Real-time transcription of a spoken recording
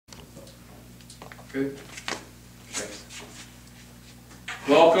Good. Thanks.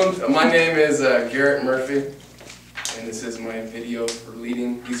 Welcome. My name is Garrett Murphy, and this is my video for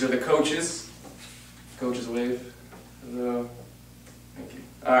leading. These are the coaches. Coaches wave. Hello. Thank you.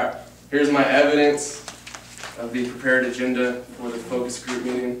 All right. Here's my evidence of the prepared agenda for the focus group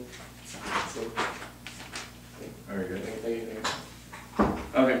meeting. So, very good. Thank you.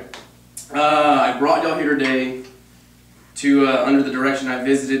 Okay. I brought y'all here today to, under the direction I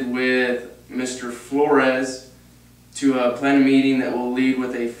visited with Mr. Flores, to plan a meeting that will lead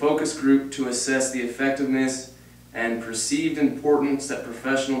with a focus group to assess the effectiveness and perceived importance that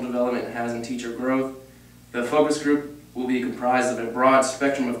professional development has in teacher growth. The focus group will be comprised of a broad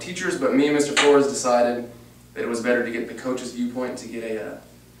spectrum of teachers, but me and Mr. Flores decided that it was better to get the coach's viewpoint to get a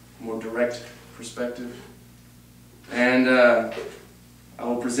more direct perspective. And I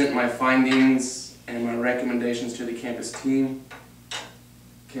will present my findings and my recommendations to the campus team.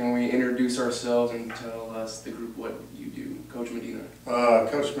 Can we introduce ourselves and tell us, the group, what you do? Coach Medina.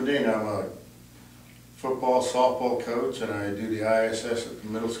 Coach Medina, I'm a football, softball coach, and I do the ISS at the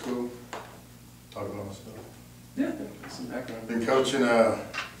middle school. Talk about myself. Yeah, some background. Been coaching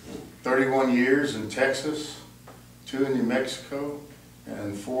 31 years in Texas, 2 in New Mexico,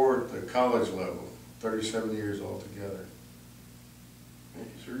 and 4 at the college level. 37 years altogether. Thank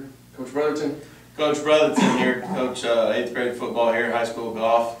you, sir. Coach Brotherton. Coach Brotherton here, coach 8th grade football here, high school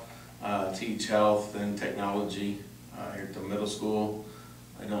golf, teach health and technology here at the middle school.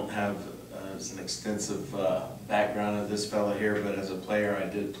 I don't have as an extensive background of this fella here, but as a player I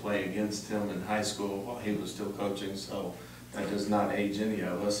did play against him in high school while he was still coaching, so that does not age any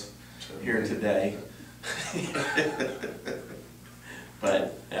of us here today.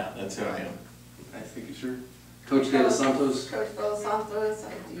 But yeah, that's who I am. Thank you, sir. Coach De Los Santos. Coach De Los Santos.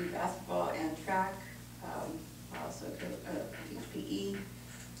 I do basketball and track. I also teach PE.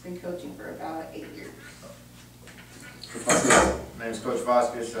 Been coaching for about 8 years. My name is Coach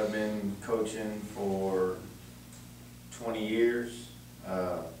Vasquez. I've been coaching for 20 years.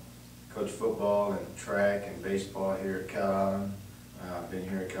 Coach football and track and baseball here at Cal Island. I've been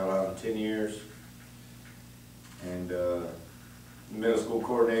here at Cal Island 10 years. And middle school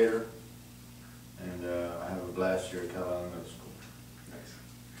coordinator. And I have a blast here at Cal Island Middle School. Nice.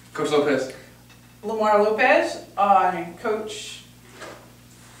 Coach Lopez. Lamar Lopez. I coach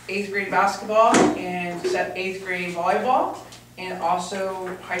 8th grade basketball and 8th grade volleyball, and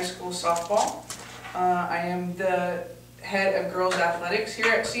also high school softball. I am the head of girls athletics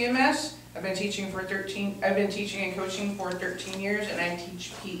here at CMS. I've been teaching and coaching for 13 years, and I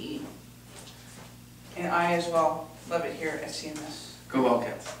teach PE. And I as well love it here at CMS. Go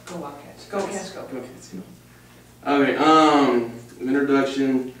Wildcats. Go Wildcats. Go Cats, go. Go Cats. Okay,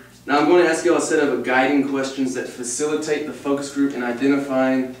 introduction. Now I'm going to ask you all a set of guiding questions that facilitate the focus group in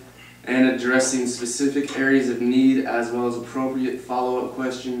identifying and addressing specific areas of need, as well as appropriate follow-up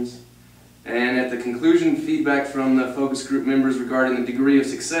questions. And at the conclusion, feedback from the focus group members regarding the degree of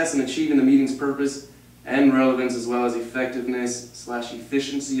success in achieving the meeting's purpose and relevance, as well as effectiveness /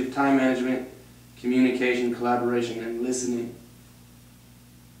 efficiency of time management, communication, collaboration, and listening.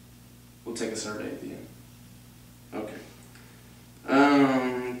 We'll take a survey at the end. Okay.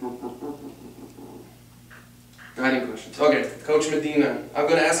 Guiding questions. Okay, Coach Medina. I'm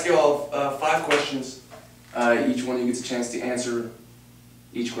going to ask you all 5 questions. Each one of you gets a chance to answer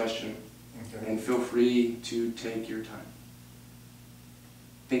each question. Okay. And feel free to take your time.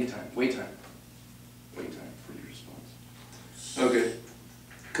 Think time. Wait time. Wait time for your response. Okay.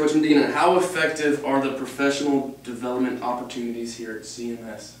 Coach Medina, how effective are the professional development opportunities here at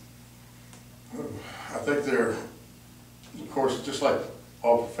CMS? I think they're, of course, just like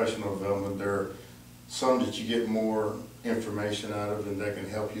all professional development, there are some that you get more information out of and that can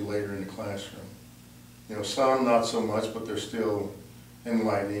help you later in the classroom. You know, some not so much, but they're still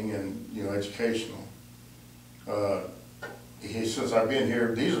enlightening and, you know, educational. Since I've been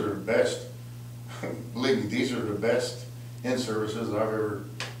here, these are the best, believe me, these are the best in-services I've ever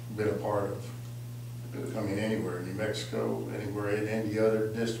been a part of. I mean, anywhere, New Mexico, anywhere in any other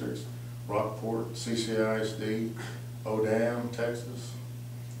districts. Rockport, CCISD, ODAM, Texas,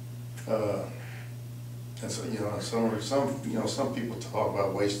 and so, you know, some people talk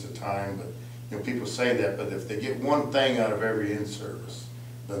about waste of time, but you know, people say that. But if they get one thing out of every in-service,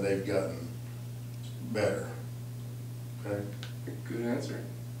 then they've gotten better. Okay. Good answer.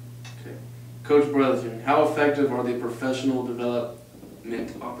 Okay, Coach Brotherton, how effective are the professional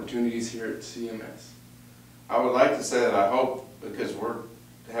development opportunities here at CMS? I would like to say that I hope, because we're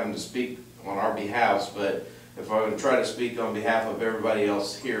having to speak on our behalfs, but if I would try to speak on behalf of everybody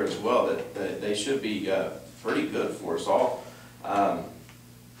else here as well, that they should be pretty good for us all.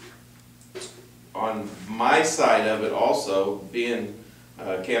 On on my side of it also, being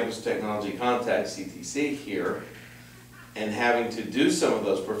Campus Technology Contact, CTC here, and having to do some of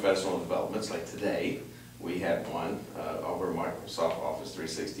those professional developments, like today, we had one over Microsoft Office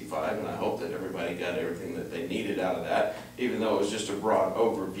 365, and I hope that everybody got everything that they needed out of that, even though it was just a broad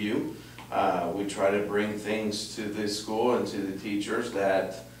overview. We try to bring things to the school and to the teachers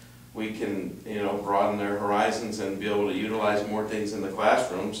that we can, broaden their horizons and be able to utilize more things in the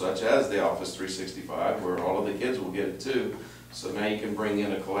classroom, such as the Office 365, where all of the kids will get it too. So now you can bring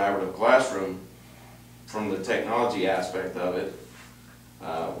in a collaborative classroom from the technology aspect of it,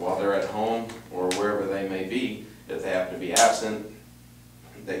 while they're at home or wherever they may be. If they happen to be absent,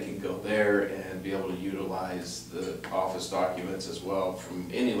 they can go there and be able to utilize the office documents as well from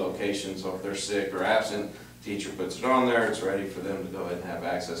any location. So if they're sick or absent, teacher puts it on there, it's ready for them to go ahead and have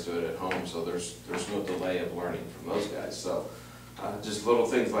access to it at home. So there's no delay of learning from those guys. So just little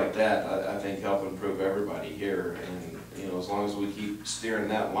things like that, I think help improve everybody here. And as long as we keep steering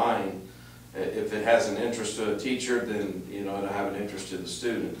that line, if it has an interest to a teacher, then it'll have an interest to the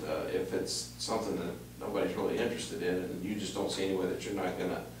student. If it's something that nobody's really interested in and you just don't see any way that you're not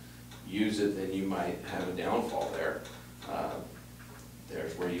gonna use it, then you might have a downfall there.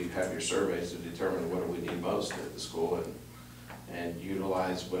 There's where you have your surveys to determine what do we need most at the school, and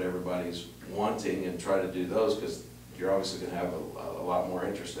utilize what everybody's wanting and try to do those, because you're obviously gonna have a lot more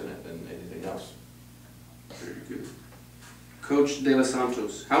interest in it than anything else. Very good. Coach De Los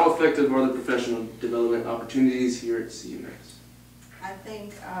Santos, how effective are the professional development opportunities here at CMS? I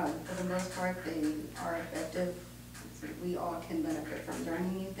think for the most part, they are effective. We all can benefit from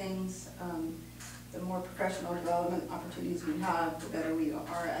learning new things. The more professional development opportunities we have, the better we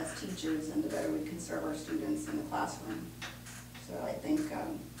are as teachers and the better we can serve our students in the classroom. So I think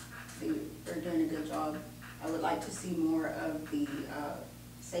they're doing a good job. I would like to see more of the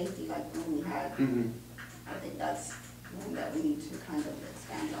safety, like when we had. I think that's one that we need to kind of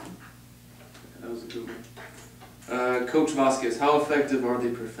expand on. That was a good one. Coach Vasquez, how effective are the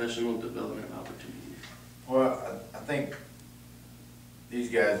professional development opportunities? Well, I think these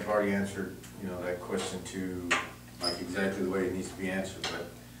guys have already answered, that question to like exactly the way it needs to be answered. But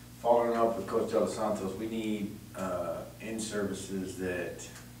following up with Coach De Los Santos, we need in-services that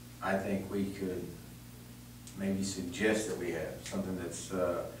I think we could maybe suggest that we have. Something that's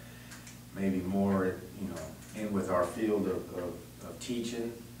maybe more, in with our field of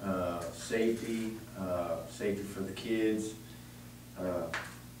teaching, safety, safety for the kids.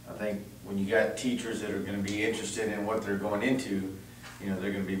 I think when you got teachers that are going to be interested in what they're going into,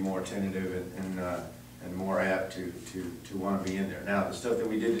 they're going to be more attentive and more apt to want to be in there. Now, the stuff that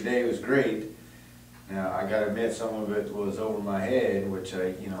we did today was great. Now, I got to admit, some of it was over my head, which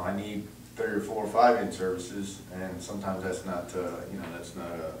I need 3 or 4 or 5 in services, and sometimes that's not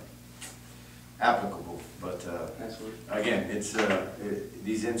applicable. But again, it's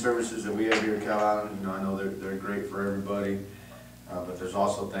these in services that we have here at Cal Island. I know they're great for everybody, but there's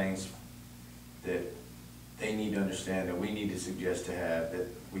also things that they need to understand that we need to suggest to have that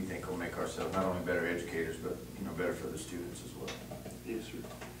we think will make ourselves not only better educators, but better for the students as well. Yes, sir.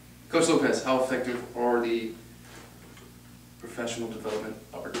 Coach Lopez, how effective are the professional development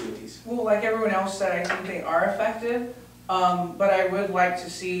opportunities? Well, like everyone else said, I think they are effective, but I would like to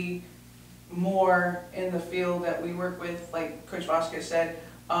see more in the field that we work with, like Coach Vasquez said.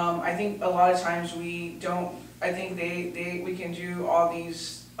 I think a lot of times we don't, I think we can do all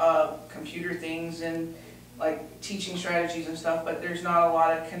these computer things and like teaching strategies and stuff, but there's not a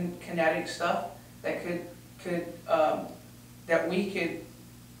lot of kinetic stuff that that we could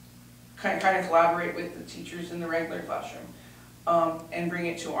kind of collaborate with the teachers in the regular classroom and bring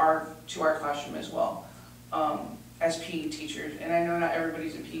it to our classroom as well as PE teachers. And I know not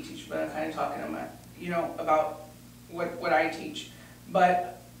everybody's a PE teacher, but I'm kind of talking about what I teach.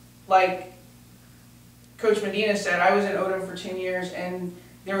 But like Coach Medina said, I was in Odom for 10 years, and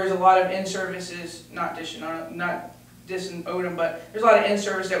there was a lot of in-services, not dissing Odom, but there's a lot of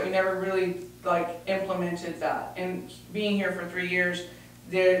in-service that we never really implemented that. And being here for 3 years,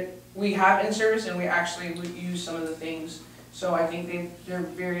 we have in-service and we actually would use some of the things. So I think they're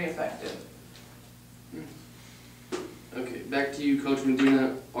very effective. Okay, back to you, Coach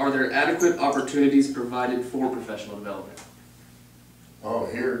Medina. Are there adequate opportunities provided for professional development? Oh,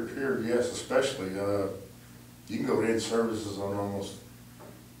 here, yes, especially. You can go to in-services on almost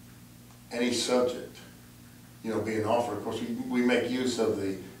any subject, being offered. Of course, we make use of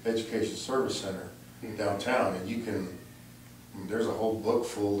the Education Service Center downtown, and you can, there's a whole book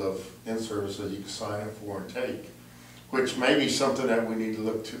full of in-services you can sign up for and take, which may be something that we need to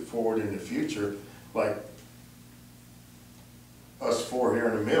look forward in the future, like us four here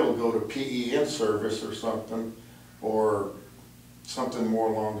in the middle go to PE in service or something more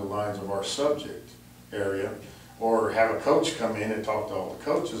along the lines of our subject area, or have a coach come in and talk to all the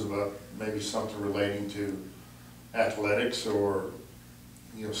coaches about maybe something relating to athletics or,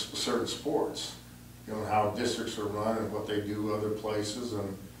 you know, certain sports, you know, how districts are run and what they do other places,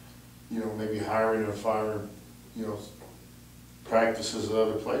 and, you know, maybe hiring and firing, you know, practices at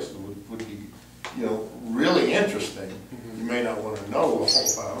other places would be, you know, really interesting. You may not want to know a whole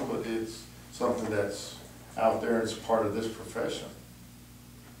file, but it's something that's out there, it's part of this profession.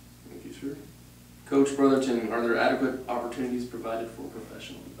 Thank you, sir. Coach Brotherton, are there adequate opportunities provided for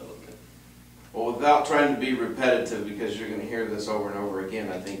professional development? Well, without trying to be repetitive, because you're gonna hear this over and over again,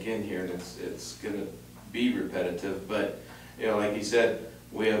 I think, in here, and it's gonna be repetitive, but, you know, like he said,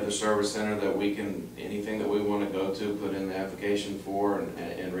 we have the service center that we can, anything that we wanna go to, put in the application for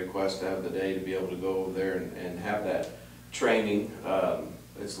and request to have the day to be able to go over there and have that training.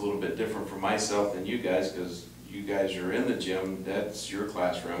 It's a little bit different for myself than you guys, because you guys are in the gym, that's your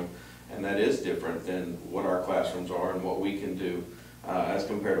classroom, and that is different than what our classrooms are and what we can do as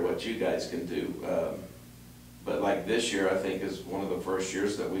compared to what you guys can do. But like this year, I think is one of the first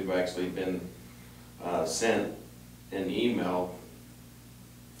years that we've actually been sent an email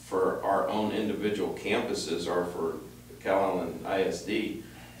for our own individual campuses, or for Calallen ISD,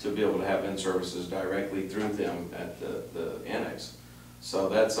 to be able to have in-services directly through them at the annex. So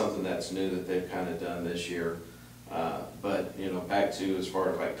that's something that's new that they've kind of done this year. But, you know, back to as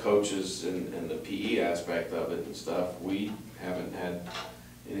far as like coaches and the PE aspect of it and stuff, we haven't had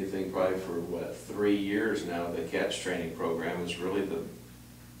anything probably for, what, 3 years now. The catch training program is really the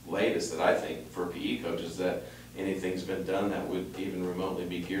latest that I think for PE coaches that anything's been done that would even remotely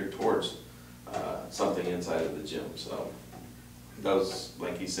be geared towards something inside of the gym. So those,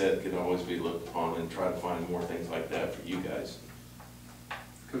 like he said, can always be looked upon, and try to find more things like that for you guys.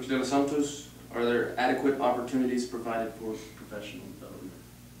 Coach De Los Santos, are there adequate opportunities provided for professional development?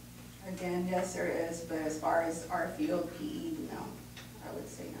 Again, yes, there is, but as far as our field PE, no, I would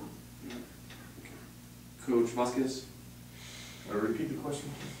say no. Coach Vasquez, Repeat the question.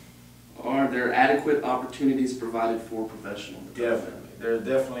 are there adequate opportunities provided for professional development? Definitely, there are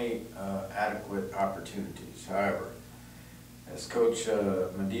definitely adequate opportunities. However, as Coach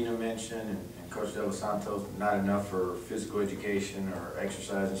Medina mentioned, and Coach De Los Santos, not enough for physical education or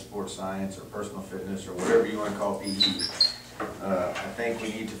exercise and sports science or personal fitness or whatever you want to call PE. I think we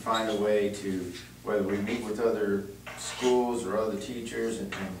need to find a way to, whether we meet with other schools or other teachers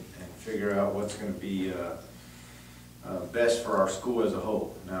and figure out what's going to be best for our school as a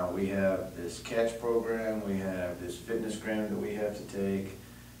whole. Now, we have this catch program, we have this fitness gram that we have to take,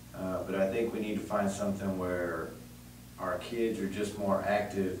 but I think we need to find something where our kids are just more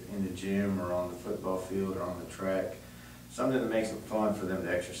active in the gym or on the football field or on the track, something that makes it fun for them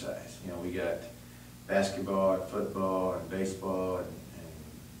to exercise. You know, we got basketball and football and baseball and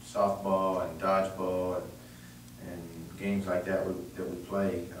softball and dodgeball and games like that that we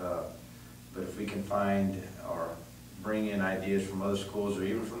play. But if we can find or bring in ideas from other schools or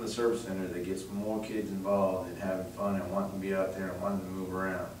even from the service center that gets more kids involved and having fun and wanting to be out there and wanting to move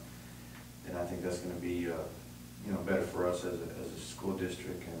around, then I think that's going to be you know, better for us as a school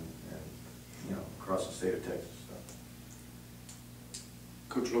district and you know, across the state of Texas. So.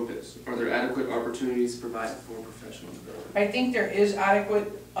 Coach Lopez, are there adequate opportunities provided for professional development? I think there is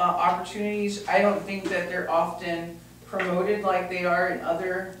adequate opportunities. I don't think that they're often promoted like they are in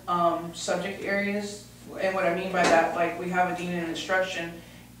other subject areas. And what I mean by that, like, we have a dean of instruction,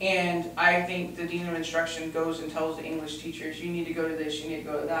 and I think the dean of instruction goes and tells the English teachers, you need to go to this, you need to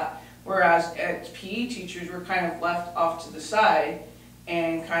go to that. Whereas as PE teachers, we're kind of left off to the side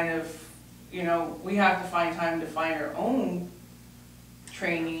and kind of, you know, we have to find time to find our own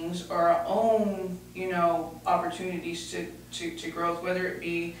trainings or our own, you know, opportunities to growth, whether it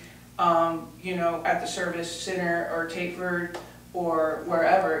be, you know, at the service center or Tateford or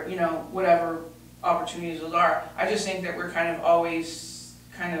wherever, you know, whatever opportunities those are. I just think that we're kind of always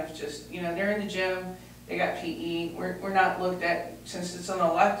kind of just, you know, they're in the gym, they got PE, we're not looked at, since it's an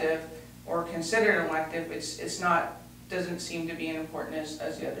elective or considered an elective, it's not, doesn't seem to be as important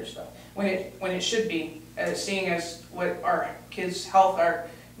as the other stuff. When it should be, seeing as what our kids' health are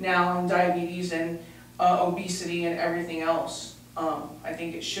now, and diabetes and obesity and everything else, I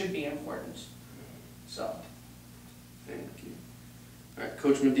think it should be important, so. Thank you. All right,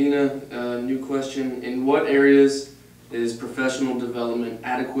 Coach Medina, new question. In what areas is professional development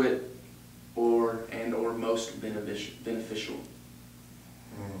adequate or most beneficial?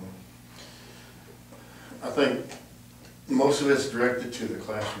 I think most of it's directed to the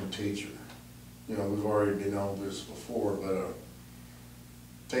classroom teacher. You know, we've already been on this before, but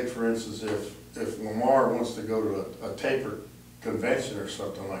take for instance, if Lamar wants to go to a taper convention or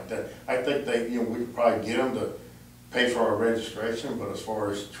something like that, I think we could probably get them to pay for our registration, but as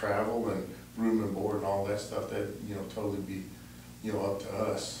far as travel and room and board and all that stuff, that, totally be, up to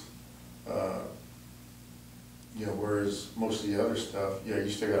us. Whereas most of the other stuff, yeah, you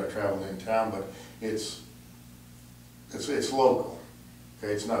still gotta travel in town, but it's local.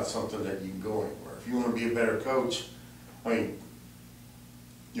 Okay, it's not something that you can go anywhere. If you wanna be a better coach, I mean,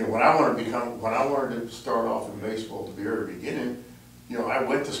 when I wanted to start off in baseball at the very beginning, I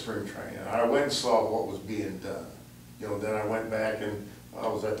went to spring training. I went and saw what was being done. Then I went back and I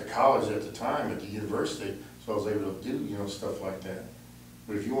was at the college at the time, at the university, so I was able to do, stuff like that.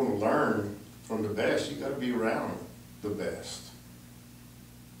 But if you want to learn from the best, you got to be around the best.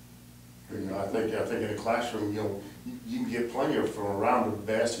 I think in a classroom, you can get plenty of from around the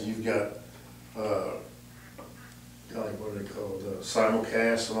best, and you've got, what are they called,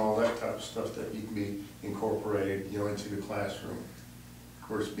 simulcasts and all that type of stuff that you can be incorporated, into the classroom. Of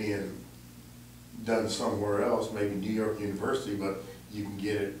course, being done somewhere else, maybe New York University, but you can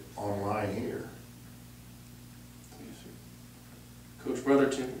get it online here. Coach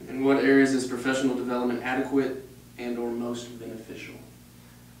Brotherton, in what areas is professional development adequate and or most beneficial?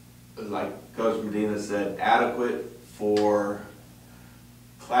 Like Coach Medina said, adequate for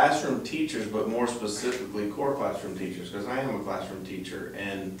classroom teachers, but more specifically core classroom teachers, because I am a classroom teacher,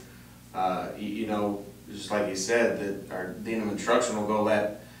 and just like he said, that our dean of instruction will go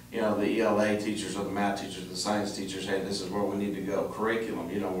let the ELA teachers or the math teachers, the science teachers, hey, this is where we need to go. Curriculum,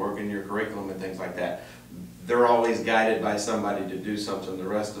 working your curriculum and things like that. They're always guided by somebody to do something. The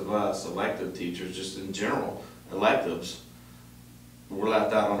rest of us, elective teachers, just in general, electives, we're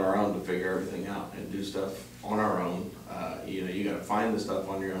left out on our own to figure everything out and do stuff on our own. You got to find the stuff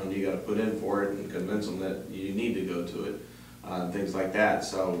on your own. You got to put in for it and convince them that you need to go to it, things like that.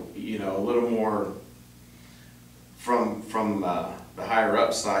 So, a little more from the higher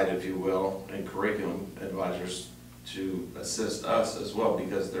up side, if you will, and curriculum advisors to assist us as well,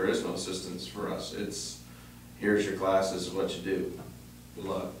 because there is no assistance for us. It's, here's your class, this is what you do. Good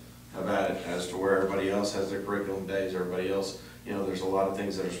luck. Have at it. As to where everybody else has their curriculum days, everybody else, there's a lot of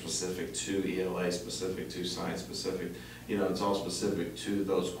things that are specific to ELA, specific to science, specific, it's all specific to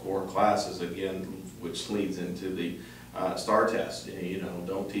those core classes, again, which leads into the STAR test.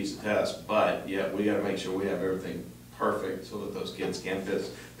 Don't teach the test, but yet we got to make sure we have everything perfect so that those kids can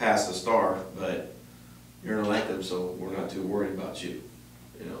pass the STAR, but you're an elective, so we're not too worried about you,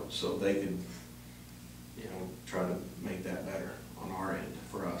 so they can, try to make that better on our end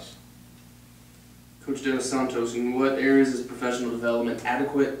for us. Coach Dennis Santos, in what areas is professional development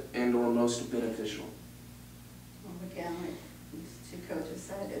adequate and or most beneficial? Well, again, like these two coaches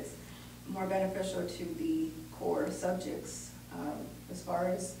said, it's more beneficial to the core subjects. As far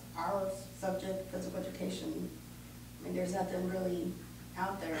as our subject, physical education, there's nothing really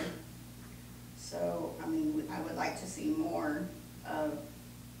out there. So, I would like to see more of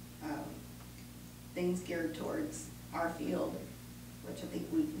things geared towards our field, which I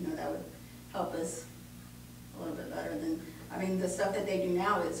think that would help us a little bit better than, the stuff that they do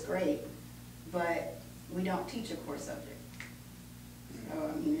now is great, but we don't teach a core subject.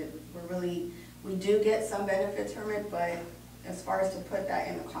 So, we do get some benefits from it, but as far as to put that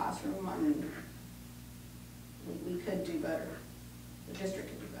in the classroom, we could do better. The district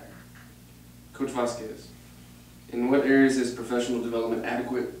could do better. Coach Vasquez, in what areas is professional development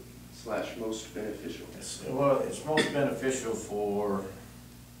adequate / most beneficial? It's most beneficial for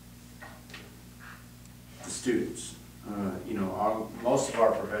the students. Most of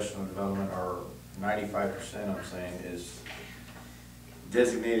our professional development, or 95% I'm saying, is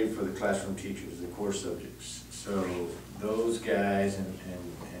designated for the classroom teachers, the core subjects. So those guys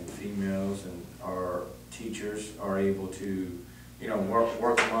and females and our teachers are able to,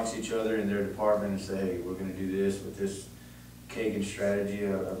 work amongst each other in their department and say, hey, we're going to do this with this Kagan strategy.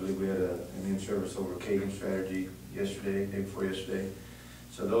 I believe we had an in-service over Kagan strategy yesterday, day before yesterday.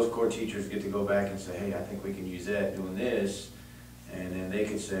 So those core teachers get to go back and say, hey, I think we can use that doing this. And then they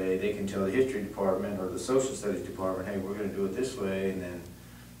can tell the history department or the social studies department, hey, we're going to do it this way. And then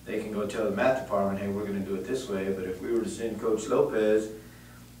they can go tell the math department, hey, we're going to do it this way. But if we were to send Coach Lopez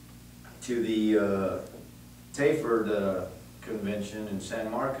to the Tayford convention in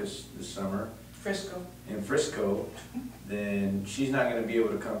San Marcos this summer, in Frisco, then she's not going to be able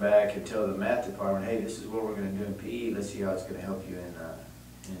to come back and tell the math department, hey, this is what we're going to do in PE. Let's see how it's going to help you in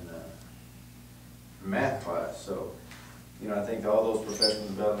math class. So, I think all those professional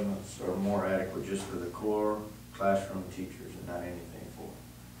developments are more adequate just for the core classroom teachers and not anything for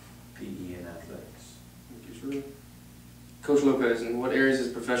PE and athletics. Thank you, sir. Coach Lopez, in what areas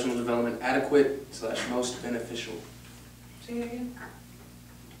is professional development adequate / most beneficial? Say it again.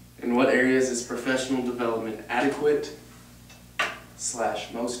 In what areas is professional development adequate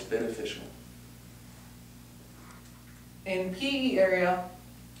 / most beneficial? In PE area,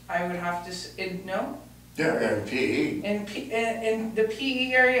 I would have to, no? Yeah, and PE. In the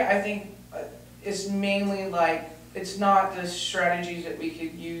PE area, I think it's mainly like, it's not the strategies that we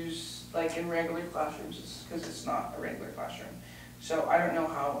could use like in regular classrooms, because it's not a regular classroom. So I don't know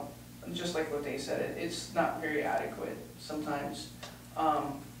how, just like what they said, it's not very adequate sometimes.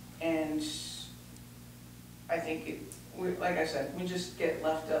 And I think like I said, we just get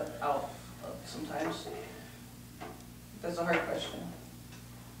left out sometimes. That's a hard question.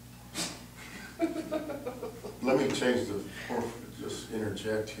 Let me change or just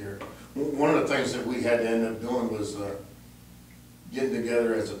interject here. One of the things that we had to end up doing was getting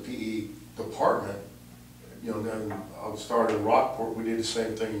together as a PE department. You know, then I started in Rockport, we did the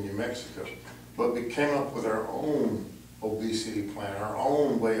same thing in New Mexico. But we came up with our own obesity plan, our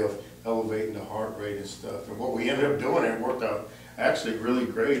own way of elevating the heart rate and stuff. And what we ended up doing, and it worked out actually really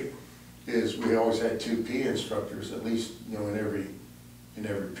great, is we always had 2 PE instructors, at least, you know, in every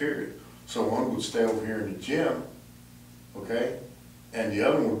period. So one would stay over here in the gym, okay, and the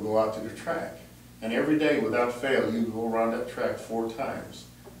other one would go out to the track. And every day, without fail, you go around that track 4 times.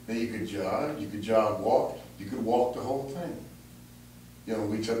 Then you could jog, walk, you could walk the whole thing. You know,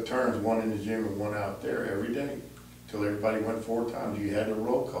 we took turns, one in the gym and one out there every day, till everybody went 4 times. You had a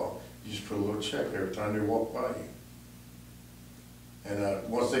roll call. You just put a little check every time they walked by you. And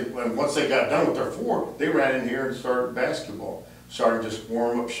once they got done with their 4, they ran in here and started basketball. Started just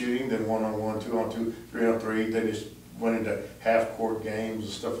warm-up shooting, then 1-on-1, 2-on-2, 3-on-3. They just went into half-court games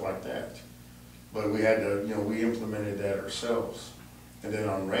and stuff like that. But we had to, you know, we implemented that ourselves. And then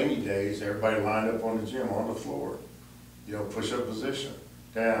on rainy days, everybody lined up on the gym, on the floor. You know, push-up position,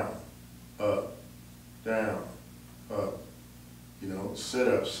 down, up, down, up. You know,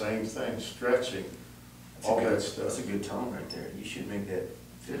 sit-ups, same thing, stretching, all that stuff. That's a good tone right there. You should make that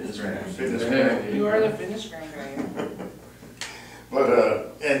fitness round. Fitness round. You are the fitness ground guy. But,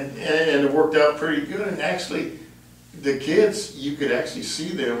 and it worked out pretty good. And actually, the kids, you could actually see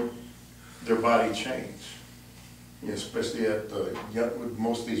them, their body change. You know, especially at the young,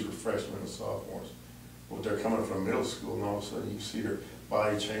 most of these were freshmen and sophomores. Well, they're coming from middle school, and all of a sudden you see their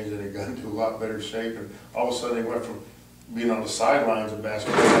body change, and they got into a lot better shape. And all of a sudden they went from being on the sidelines of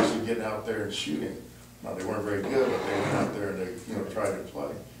basketball to actually getting out there and shooting. Now, they weren't very good, but they went out there and they, you know, tried to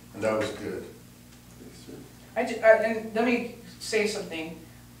play. And that was good. And let me say something.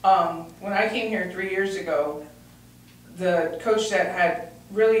 When I came here 3 years ago, the coach that had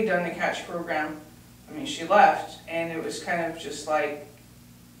really done the catch program, I mean, she left, and it was kind of just like,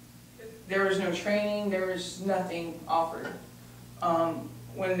 there was no training, there was nothing offered.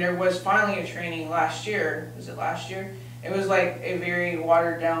 When there was finally a training last year, was it last year? It was like a very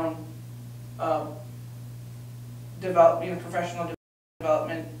watered down professional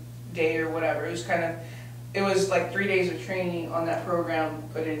development day or whatever. It was kind of, it was like 3 days of training on that program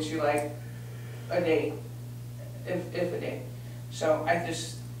put into like a day, if a day. So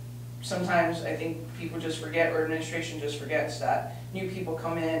sometimes I think people just forget, or administration just forgets that new people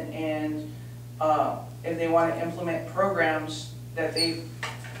come in and if they want to implement programs that they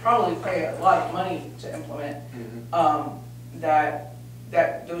probably pay a lot of money to implement,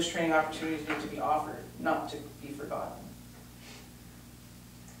 that those training opportunities need to be offered, not to be forgotten.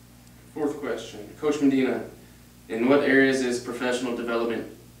 4th question. Coach Medina, in what areas is professional development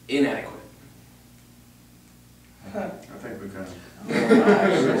inadequate? I think we kind of.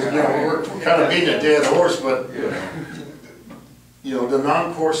 Yeah, we're kind of beating a dead horse, but, you know, the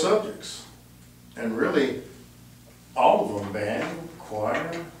non-core subjects. And really, all of them, band,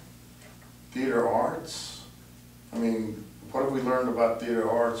 choir, theater arts. I mean, what have we learned about theater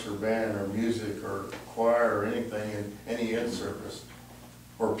arts or band or music or choir or anything in any in-service?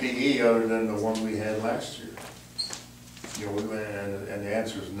 Or PE other than the one we had last year? You know, we went in and the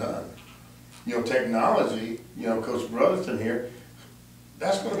answer is none. You know, technology, you know, Coach Brotherton here,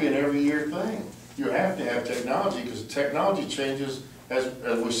 that's going to be an every year thing. You have to have technology because technology changes as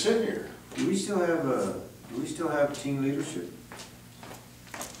we sit here. Do we still have team leadership?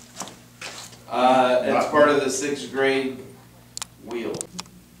 It's part of the 6th grade wheel.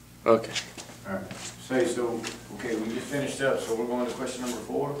 Okay. All right. Okay, we just finished up, so we're going to question number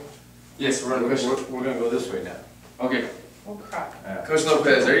 4? Yes, We're going to go this way now. Okay. Oh crap. Coach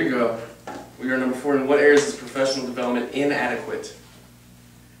Lopez, there you go. We are number 4. In what areas is professional development inadequate?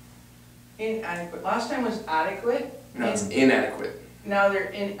 Inadequate. Last time was adequate. No, it's inadequate. Now they're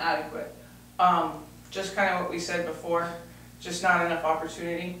inadequate. Just kind of what we said before. just not enough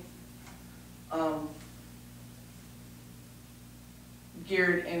opportunity.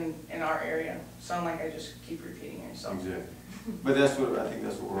 Geared in our area. Sound like I just keep repeating myself. Exactly. But that's what, I think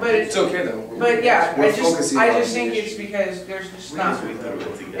that's what we're. But It's okay though. But yeah, We're I focusing on just think the it's issue. because there's just not, We thought of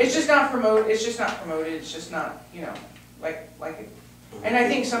it together. it's just not promoted, it's just not, you know, like it. And I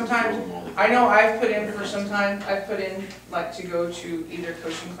think sometimes, I know I've put in for some time, I've put in like to go to either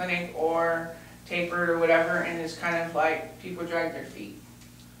coaching clinic or tapered or whatever, and it's kind of like people drag their feet.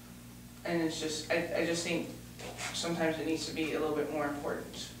 And it's just, I just think sometimes it needs to be a little bit more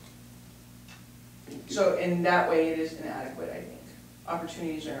important. So in that way, it is inadequate, I think.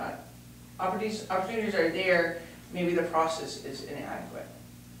 Opportunities are not, opportunities are there, maybe the process is inadequate.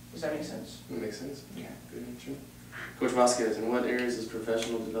 Does that make sense? That makes sense. Yeah. Good answer. Coach Vasquez, in what areas is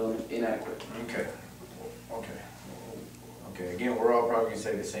professional development inadequate? Okay, again, we're all probably gonna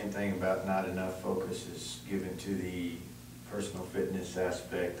say the same thing about not enough focus is given to the personal fitness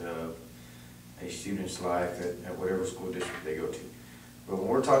aspect of a student's life at whatever school district they go to. But when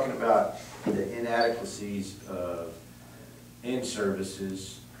we're talking about the inadequacies of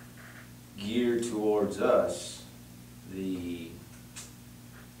in-services geared towards us, the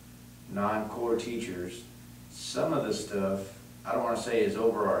non-core teachers, some of the stuff, I don't want to say is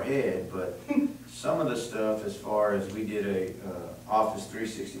over our head, but some of the stuff as far as we did a Office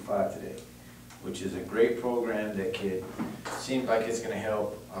 365 today, which is a great program that seems like it's going to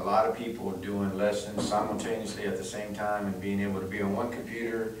help a lot of people doing lessons simultaneously at the same time and being able to be on one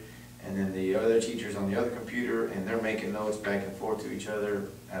computer and then the other teachers on the other computer, and they're making notes back and forth to each other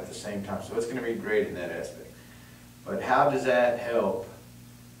at the same time. So it's going to be great in that aspect. But how does that help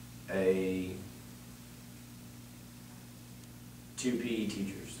two PE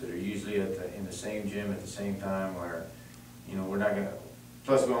teachers that are usually in the same gym at the same time, where, you know, we're not going to,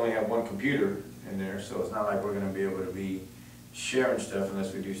 plus we only have one computer in there, so it's not like we're going to be able to be sharing stuff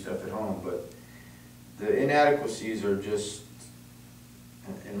unless we do stuff at home. But the inadequacies are just,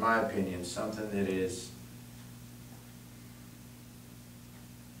 in my opinion, something that is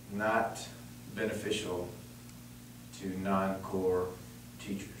not beneficial to non-core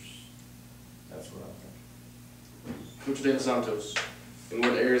teachers. That's what I'm thinking. Coach De Los Santos, in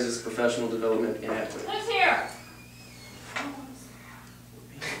what areas is professional development inadequate? Who's here?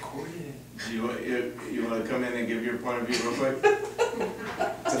 You want to come in and give your point of view real quick?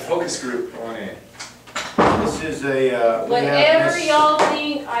 It's a focus group. Come on in. This is a, Whatever y'all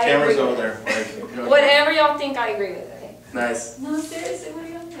think, I agree Camera's with. over there. Whatever y'all think, I agree with, okay? Nice. No, seriously, what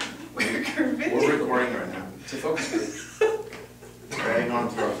do y'all think? We're recording right now. It's a focus group. We're heading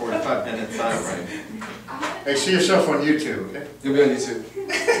on to our 45-minute time break. Hey, see yourself on YouTube, okay? You'll be on YouTube.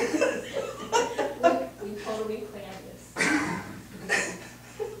 We totally planned this.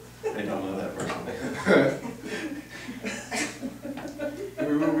 They don't know that person.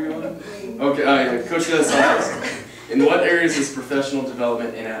 Where were we on? Okay, yeah. Coach De Los Santos, in what areas is professional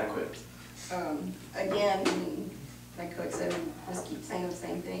development inadequate? Again, I mean, like Coach said, we just keep saying the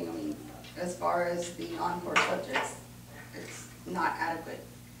same thing. I mean, as far as the encore subjects, it's not adequate.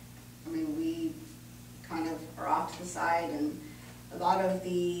 I mean, we kind of are off to the side, and a lot of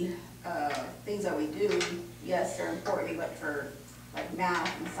the things that we do, yes, they're important, but for like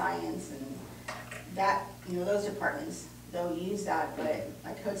math and science and that, you know, those departments, they'll use that, but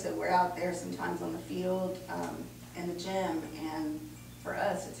like Coach said, we're out there sometimes on the field, in the gym, and for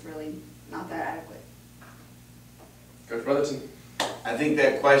us, it's really not that adequate. Coach Brotherton. I think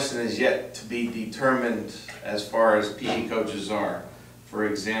that question is yet to be determined as far as PE coaches are. For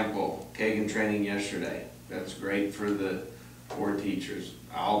example, Kagan training yesterday. That's great for the core teachers.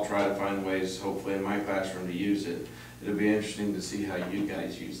 I'll try to find ways, hopefully in my classroom, to use it. It'll be interesting to see how you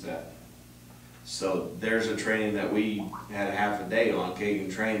guys use that. So there's a training that we had a half a day on,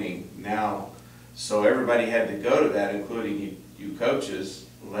 Kagan training. Now, so everybody had to go to that, including you coaches.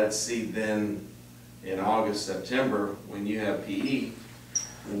 Let's see then in August, September, when you have PE,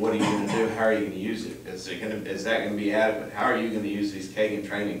 what are you going to do? How are you going to use it? Is that going to be adequate? How are you going to use these Kagan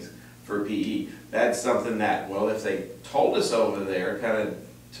trainings for PE? That's something that, well, if they told us over there, kind of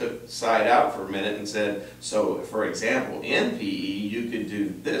took side out for a minute and said, so for example, in PE, you could do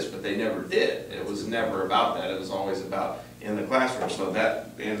this, but they never did. It was never about that. It was always about in the classroom. So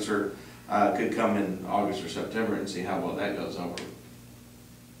that answer could come in August or September and see how well that goes over.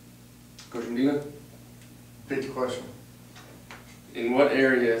 Coach Medina. Repeat the question. In what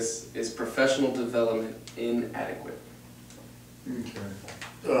areas is professional development inadequate?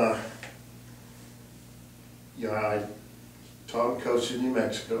 Okay. Yeah, I taught and coached in New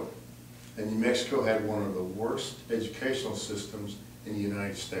Mexico, and New Mexico had one of the worst educational systems in the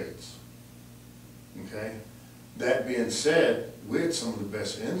United States. Okay? That being said, we had some of the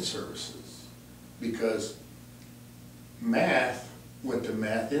best in-services because math went to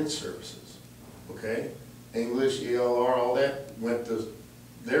math in-services, okay? English, ELR, all that went to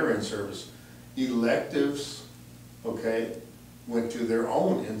their in-service. Electives, okay, went to their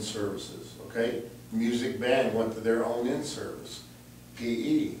own in-services, okay? Music band went to their own in-service.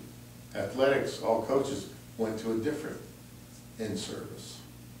 PE, athletics, all coaches went to a different in-service.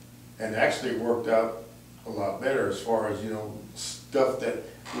 And actually it worked out a lot better as far as, stuff that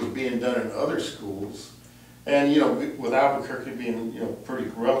was being done in other schools. And, with Albuquerque being, pretty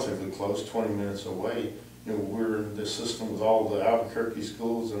relatively close, 20 minutes away, we're in the system with all the Albuquerque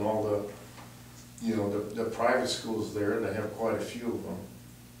schools and all the, the private schools there. They have quite a few of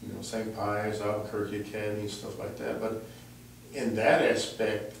them. St. Pius, Albuquerque Academy, stuff like that. But in that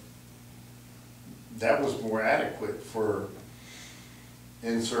aspect, that was more adequate for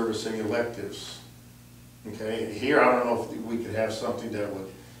in-servicing electives. Okay, here I don't know if we could have something that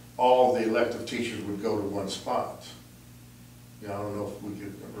would, all the elective teachers would go to one spot. I don't know if we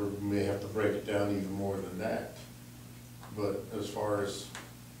could, or we may have to break it down even more than that. But as far as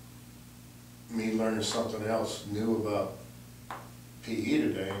me learning something else new about PE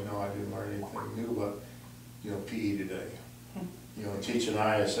today, no, I didn't learn anything new about, PE today. Teaching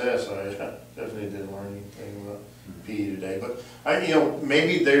ISS, I definitely didn't learn anything about PE today. But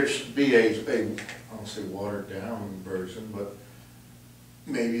maybe there should be I don't say watered down version, but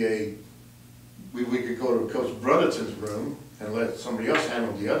maybe we could go to Coach Brotherton's room and let somebody else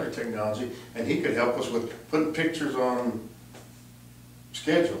handle the other technology, and he could help us with putting pictures on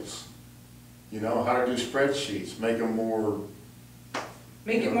schedules. How to do spreadsheets, make them more.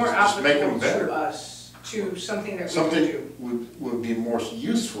 Make it more just make them applicable better. to us, to something that we can Something do. would be more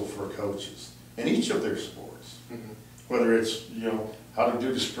useful for coaches in each of their sports. Mhm. Whether it's, how to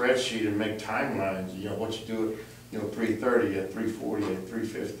do the spreadsheet and make timelines, what you do at, 3:30, at 3:40, at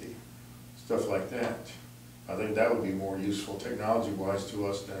 3:50, stuff like that. I think that would be more useful technology-wise to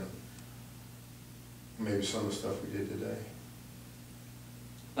us than maybe some of the stuff we did today.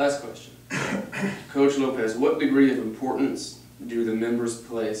 Last question. Coach Lopez, what degree of importance do the members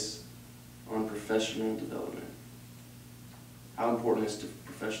place on professional development? How important is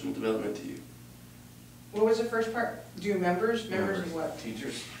professional development to you? What was the first part? Do members of what?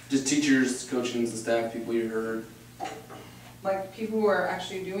 Teachers. Just teachers, coaches, and staff, people you heard. Like people who are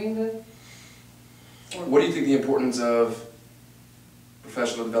actually doing the? Or What do you think the importance of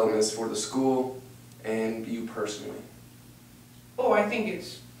professional development is for the school and you personally? Oh, I think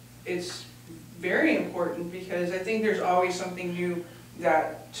it's very important because I think there's always something new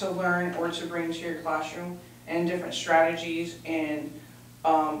to learn or to bring to your classroom and different strategies. And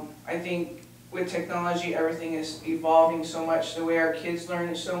I think with technology, everything is evolving so much. The way our kids learn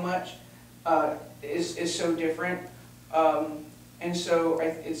is so much, is so different. And so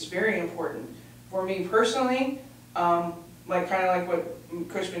it's very important. For me personally, like what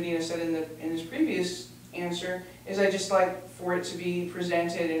Coach Medina said in his previous answer, is I just like for it to be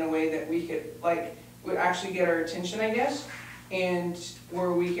presented in a way that we would actually get our attention, I guess, and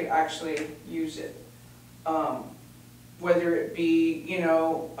where we could actually use it. Whether it be,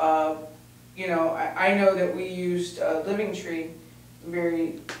 I know that we used Living Tree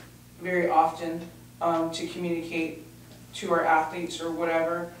very, very often to communicate to our athletes or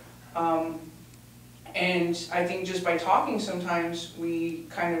whatever. And I think just by talking sometimes we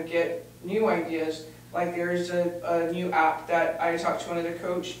kind of get new ideas. Like there's a new app that I talked to another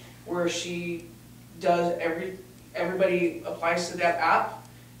coach where she does everybody applies to that app,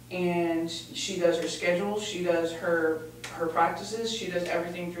 and she does her schedule, she does her practices, she does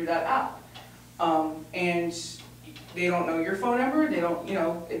everything through that app. And they don't know your phone number, they don't,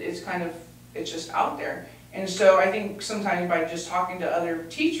 it's just out there. And so I think sometimes by just talking to other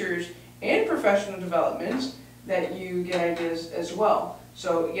teachers in professional development that you get ideas as well.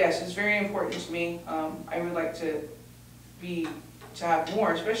 So yes, it's very important to me. I would like to have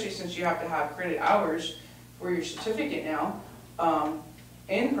more, especially since you have to have credit hours for your certificate now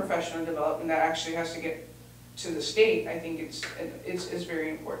in professional development that actually has to get to the state. I think it's very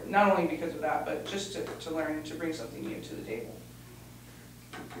important, not only because of that, but just to learn and to bring something new to the table.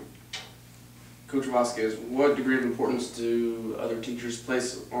 Coach Vasquez, what degree of importance do other teachers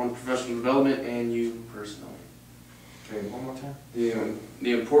place on professional development and you personally? Okay, one more time.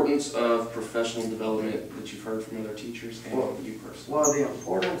 The importance of professional development that you've heard from other teachers and you personally. Well, the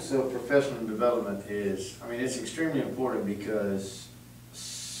importance of professional development is, it's extremely important because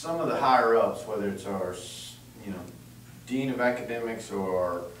some of the higher ups, whether it's our, dean of academics or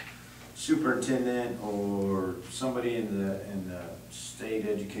our superintendent or somebody in the state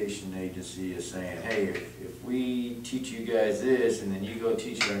education agency is saying, hey, if we teach you guys this and then you go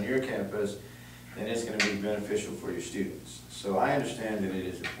teach it on your campus, then it's gonna be beneficial for your students. So I understand that it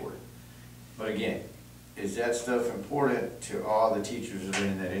is important. But again, is that stuff important to all the teachers that are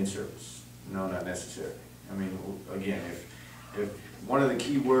in that in-service? No, not necessarily. I mean, again, if one of the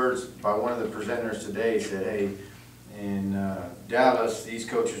key words by one of the presenters today said, hey, in Dallas, these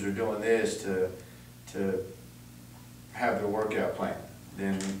coaches are doing this to have their workout plan,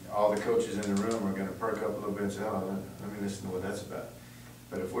 then all the coaches in the room are gonna perk up a little bit and say, oh, let me listen to what that's about.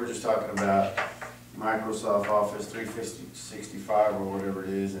 But if we're just talking about Microsoft Office 365 or whatever it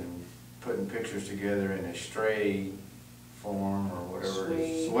is, and putting pictures together in a stray form or whatever it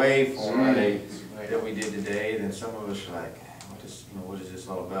is, sway form that we did today, then some of us are like, what is this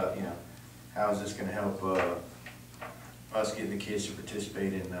all about? You know, how is this going to help us getting the kids to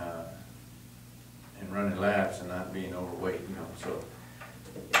participate in running laps and not being overweight? You know, so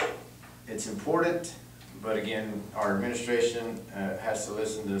it's important. But again, our administration has to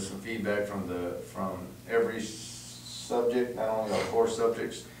listen to some feedback from every subject, not only our core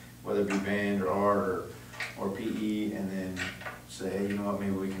subjects, whether it be band or art or PE, and then say, hey, you know what,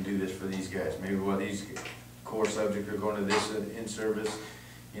 maybe we can do this for these guys. Maybe while these core subjects are going to this in-service,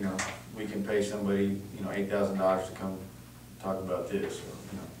 you know, we can pay somebody, you know, $8,000 to come talk about this, or,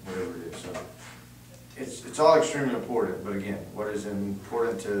 you know, whatever it is. So it's all extremely important, but again, what is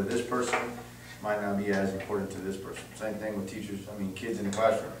important to this person might not be as important to this person. Same thing with teachers, I mean, kids in the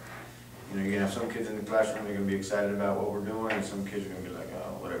classroom. You know, you're gonna have some kids in the classroom, they're gonna be excited about what we're doing, and some kids are gonna be like,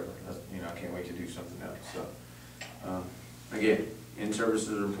 oh, whatever, you know, I can't wait to do something else. So, again, in-services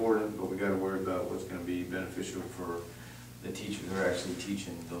are important, but we gotta worry about what's gonna be beneficial for the teachers who are actually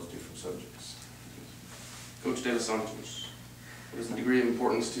teaching those different subjects. Coach De Los Santos, what is the degree of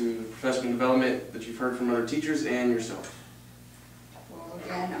importance to professional development that you've heard from other teachers and yourself? Well,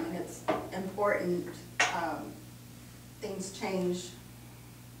 again, I mean, it's important. Things change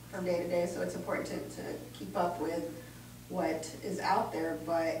from day to day, so it's important to keep up with what is out there.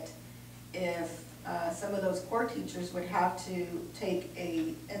 But if some of those core teachers would have to take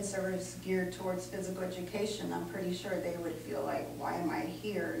a in-service geared towards physical education, I'm pretty sure they would feel like, why am I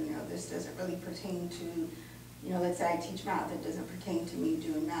here? You know, this doesn't really pertain to, you know, let's say I teach math, it doesn't pertain to me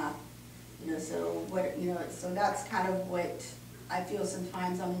doing math. You know, so what, you know, so that's kind of what I feel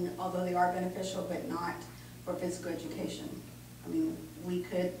sometimes. I mean, although they are beneficial, but not for physical education. I mean, we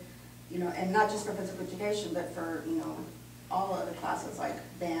could, you know, and not just for physical education, but for, you know, all other classes like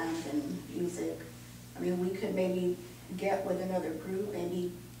band and music. I mean, we could maybe get with another group,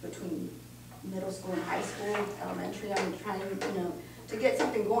 maybe between middle school and high school, elementary. I'm trying, you know, to get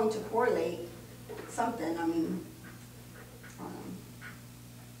something going to correlate something. I mean,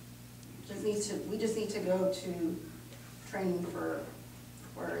 we just need to go to training for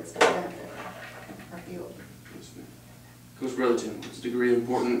where it's going to benefit our field. Coach Brotherton, what's the degree of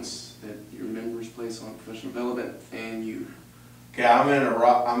importance that your members place on professional development and you? Okay, I'm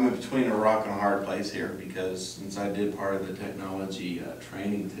in between a rock and a hard place here, because since I did part of the technology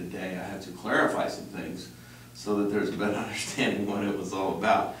training today, I had to clarify some things so that there's a better understanding what it was all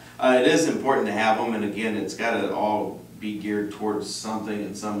about. It is important to have them, and again, it's got to all be geared towards something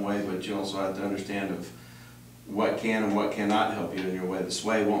in some way, but you also have to understand of what can and what cannot help you in your way. The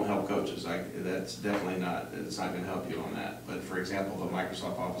sway won't help coaches. That's definitely not, it's not going to help you on that. But for example, the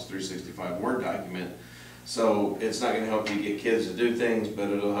Microsoft Office 365 Word document, so it's not going to help you get kids to do things, but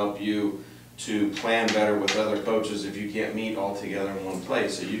it'll help you to plan better with other coaches if you can't meet all together in one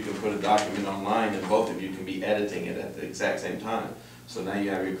place. So you can put a document online and both of you can be editing it at the exact same time. So now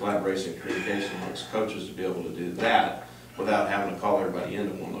you have your collaboration and communication amongst coaches to be able to do that without having to call everybody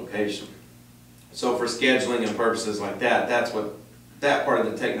into one location. So for scheduling and purposes like that, that's what that part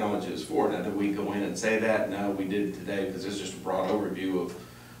of the technology is for. Now, did we go in and say that? No, we did today, because it's just a broad overview of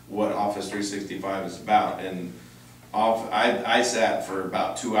what Office 365 is about. And I sat for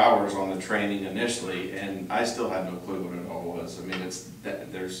about 2 hours on the training initially, and I still had no clue what it all was. I mean,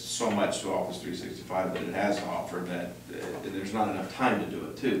 there's so much to Office 365 that it has to offer that there's not enough time to do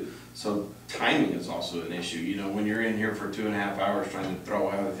it too. So timing is also an issue. You know, when you're in here for 2.5 hours trying to throw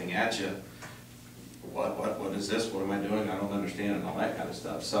everything at you, what is this? What am I doing? I don't understand, and all that kind of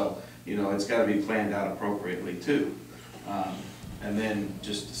stuff. So, you know, it's got to be planned out appropriately too. And then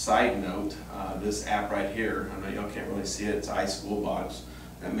just a side note, this app right here, I know y'all can't really see it, it's iSchoolbox.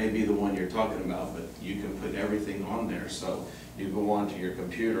 That may be the one you're talking about, but you can put everything on there. So you go onto your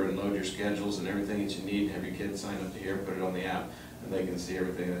computer and load your schedules and everything that you need, have your kids sign up to here, put it on the app, and they can see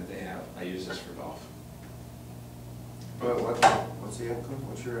everything that they have. I use this for golf. What's the outcome?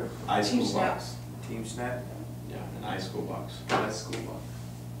 What's your outcome? High Team school snap. box. Team snap? Yeah, an high school box. High school ball.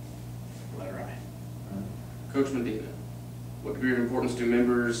 Letter I. Coach Medina, what degree of importance do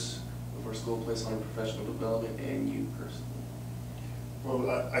members of our school place on professional development and you personally? Well,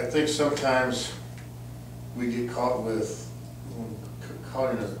 I think sometimes we get caught with,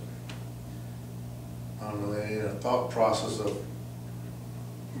 caught in a, I don't know, in a thought process of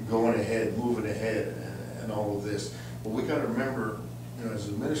going ahead, moving ahead, and all of this. But we got to remember, you know, as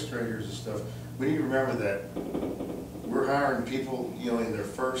administrators and stuff, we need to remember that we're hiring people, you know, in their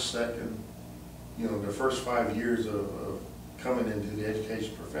first, second, you know, their first 5 years of coming into the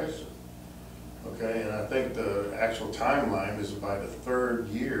education profession. Okay, and I think the actual timeline is by the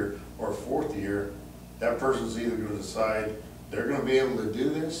 3rd year or 4th year, that person's either going to decide they're going to be able to do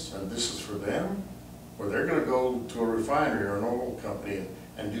this, and this is for them, or they're going to go to a refinery or an oil company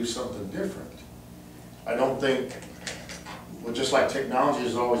and do something different. I don't think, well, just like technology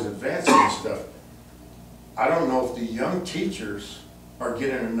is always advancing and stuff, I don't know if the young teachers are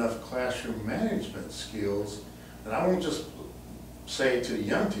getting enough classroom management skills, and I won't just say it to the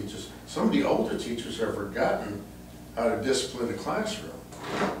young teachers. Some of the older teachers have forgotten how to discipline the classroom,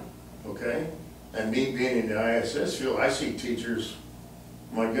 okay? And me being in the ISS field, I see teachers,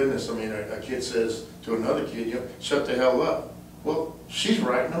 my goodness, I mean, a kid says to another kid, you know, shut the hell up. Well, she's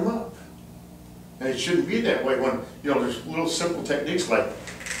writing them up. And it shouldn't be that way when, you know, there's little simple techniques like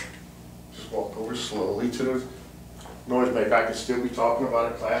just walk over slowly to the noise maker. I could still be talking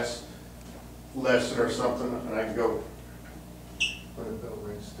about a class lesson or something, and I can go, when the bell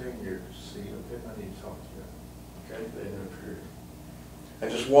rings, stay in your seat, okay, I need to talk to you. Okay, they interfere.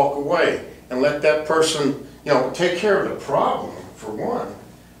 And just walk away and let that person, you know, take care of the problem for one,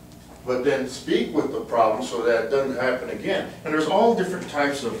 but then speak with the problem so that it doesn't happen again. And there's all different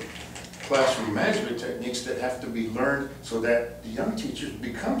types of classroom management techniques that have to be learned so that the young teachers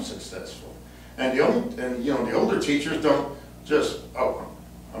become successful. And the older teachers don't just, oh,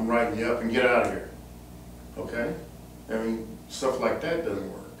 I'm writing you up and get out of here. Okay? I mean, stuff like that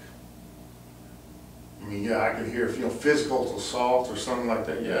doesn't work. I mean, yeah, I could hear, you know, physical assault or something like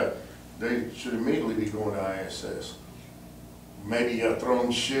that. Yeah, they should immediately be going to ISS. Maybe a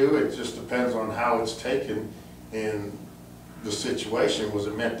thrown shoe. It just depends on how it's taken in the situation. Was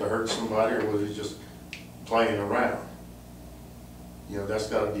it meant to hurt somebody, or was it just playing around? You know, that's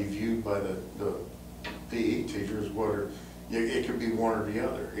got to be viewed by the PE teachers. It could be one or the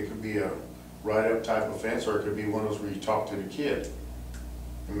other. It could be a write-up type offense, or it could be one of those where you talk to the kid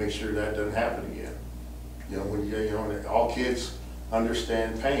and make sure that doesn't happen again. You know, when you know, all kids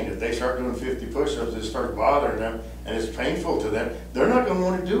understand pain. If they start doing 50 push-ups, it starts bothering them, and it's painful to them, they're not going to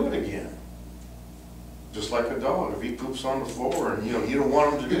want to do it again. Just like a dog, if he poops on the floor and, you know, you don't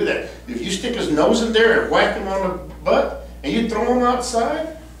want him to do that. If you stick his nose in there and whack him on the butt and you throw him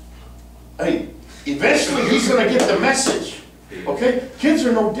outside, hey, eventually he's going to get the message. Okay? Kids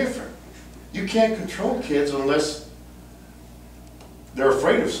are no different. You can't control kids unless they're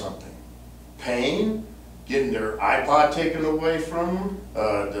afraid of something. Pain, getting their iPod taken away from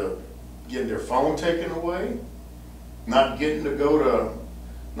them, getting their phone taken away, not getting to go to,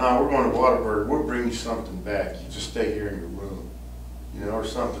 no, we're going to Waterbury, we'll bring you something back. You just stay here in your room, you know, or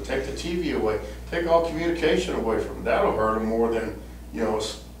something. Take the TV away. Take all communication away from them. That'll hurt them more than, you know,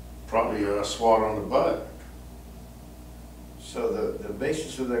 probably a swat on the butt. So the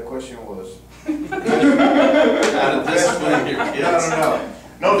basis of that question was? How to discipline your kids. No.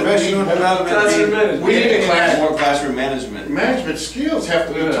 No, Professional development. We need more classroom management. Management skills have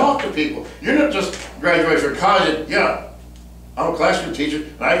to be taught to people. You're not just graduating from college. Yeah, I'm a classroom teacher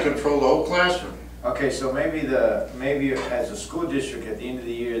and I control the whole classroom. Okay, so maybe as a school district at the end of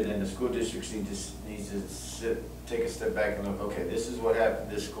the year, then the school districts needs to take a step back and look. Okay, this is what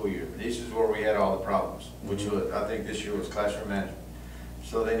happened this school year. This is where we had all the problems, which was, I think this year was classroom management.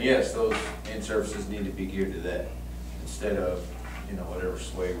 So then yes, those in-services need to be geared to that instead of, you know, whatever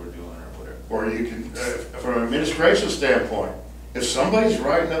sway we're doing or whatever. Or you can, from an administration standpoint, if somebody's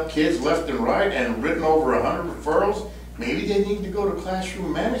writing up kids left and right and written over 100 referrals, maybe they need to go to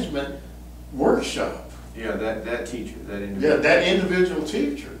classroom management workshop. Yeah, that teacher, that individual. Yeah, that individual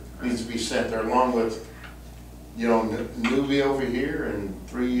teacher needs to be sent there along with, you know, newbie over here and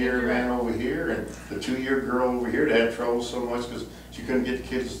 3-year man over here and the 2-year girl over here that had trouble so much because she couldn't get the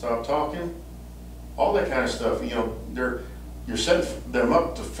kids to stop talking. All that kind of stuff, you know, you're setting them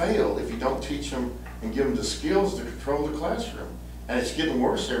up to fail if you don't teach them and give them the skills to control the classroom. And it's getting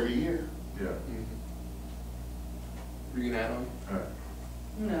worse every year. Yeah. Were you gonna add on? All right.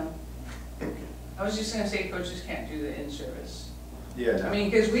 No. I was just gonna say coaches can't do the in-service. Yeah. I mean,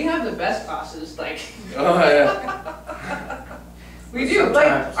 because we have the best classes, like. Oh, yeah. We But do, like,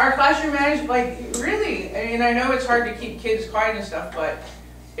 sometimes- our classroom management, like, really, and I know it's hard to keep kids quiet and stuff, but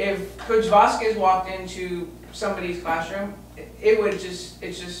if Coach Vasquez walked into somebody's classroom, and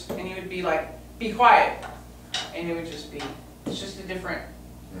he would be like, be quiet, and it would just be, it's just a different,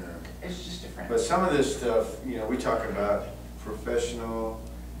 Yeah. it's just different. But some of this stuff, you know, we talk about professional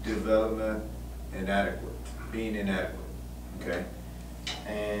development being inadequate, okay?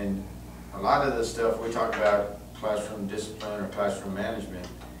 And a lot of the stuff, we talk about classroom discipline or classroom management,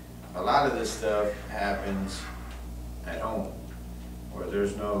 a lot of this stuff happens at home, where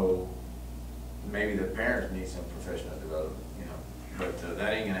there's no, maybe the parents need some professional development, you know, but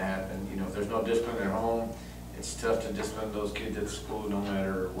that ain't gonna happen. You know, if there's no discipline at home, it's tough to discipline those kids at school, no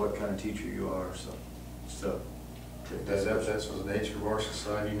matter what kind of teacher you are, so. That's the nature of our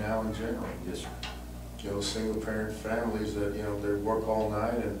society now in general. Yes, sir. You know, single parent families that, you know, they work all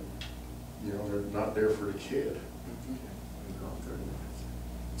night and, you know, they're not there for the kid.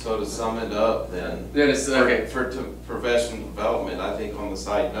 So to sum it up then, Yeah, it's, okay. for professional development, I think on the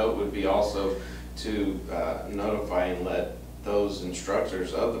side note would be also to notify and let those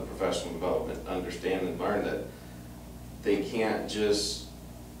instructors of the professional development understand and learn that they can't just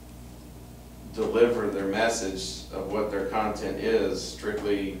deliver their message of what their content is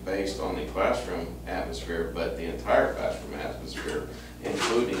strictly based on the classroom atmosphere, but the entire classroom atmosphere,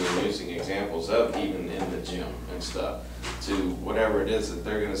 including and using examples of even in the gym and stuff, to whatever it is that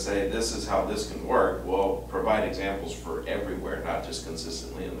they're gonna say, this is how this can work. Well, provide examples for everywhere, not just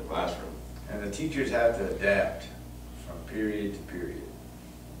consistently in the classroom. And the teachers have to adapt from period to period,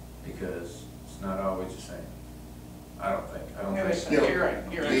 because it's not always the same. I don't think. You're right,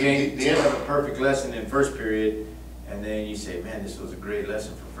 you're right. You can't have a perfect lesson in first period, and then you say, man, this was a great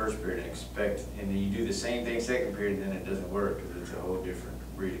lesson for first period, and expect, and then you do the same thing second period, and then it doesn't work, because it's a whole different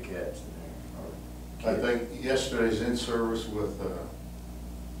breed of cats in there. I think yesterday's in-service with,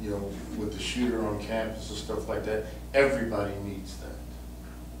 you know, with the shooter on campus and stuff like that, everybody needs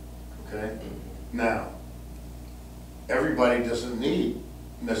that, okay? Now, everybody doesn't need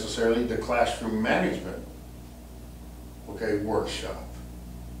necessarily the classroom management, okay, workshop,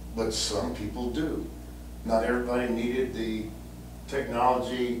 but some people do. Not everybody needed the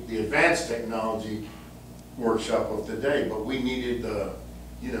technology, the advanced technology workshop of today, but we needed the,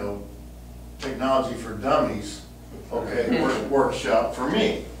 you know, technology for dummies, okay, workshop for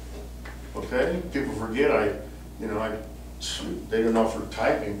me, okay? People forget they didn't offer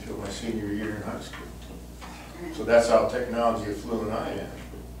typing until my senior year in high school. So that's how technology fluent I am.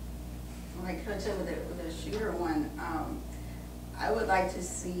 Like Coach said with the shooter one, I would like to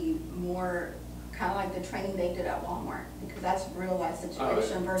see more, kind of like the training they did at Walmart, because that's a real life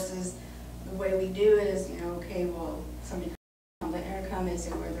situation versus the way we do it is, you know, okay, well, somebody comes on the intercom, they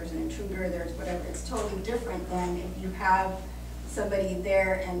say where there's an intruder, there's whatever. It's totally different than if you have somebody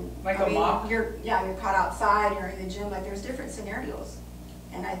there and, Like I a mean, mock? you're caught outside, you're in the gym, like there's different scenarios.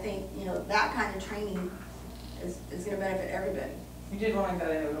 And I think, you know, that kind of training is gonna benefit everybody. We did one like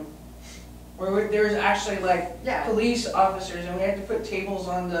that in Odom, where there was actually like Yeah. police officers, and we had to put tables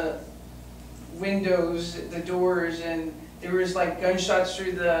on the windows, the doors, and there was like gunshots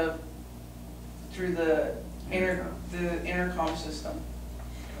through the intercom system.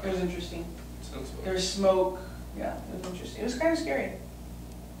 It was interesting. Sounds fun. There was smoke. Yeah, it was interesting. It was kind of scary.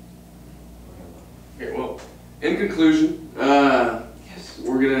 Okay, well, in conclusion,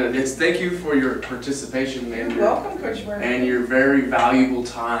 Yes. thank you for your participation and You're welcome, Coach Murphy. and your very valuable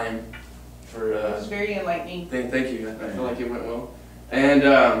time for, It was very enlightening. thank you, I feel like it went well. And,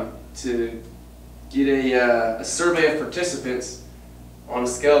 to get a survey of participants on a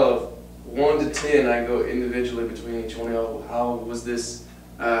scale of 1 to 10, I go individually between each one of y'all. How was this,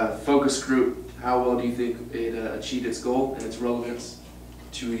 focus group, how well do you think it achieved its goal and its relevance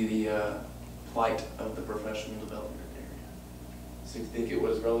to the, plight of the professional development area? So you think it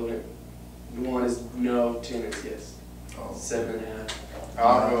was relevant? 1 is no, 10 is yes. Oh. 7.5.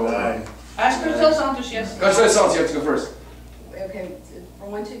 I'll go, Nine. Ask Coach Santos, yes. Coach Santos, you have to go first. Okay,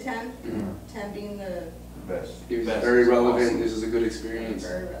 from 1 to 10, Mhm. 10 being the best. It was Best. very relevant, Awesome. this was a good experience.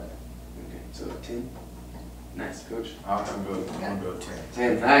 very relevant. Okay, so 10? Nice, coach. I'm gonna go 10.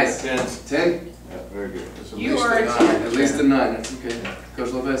 10, nice. 10. 10? Yeah, very good. It's at You least are a a nine. At least a 9, that's okay.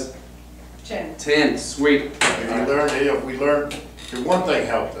 Coach Lopez? 10. 10, sweet. If we learned, if one thing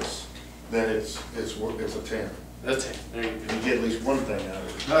helped us, then it's a 10. That's 10, there you go. You get at least one thing out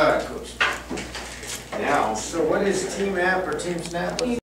of it. All right, Coach. Now, So what is Team App or Team Snap?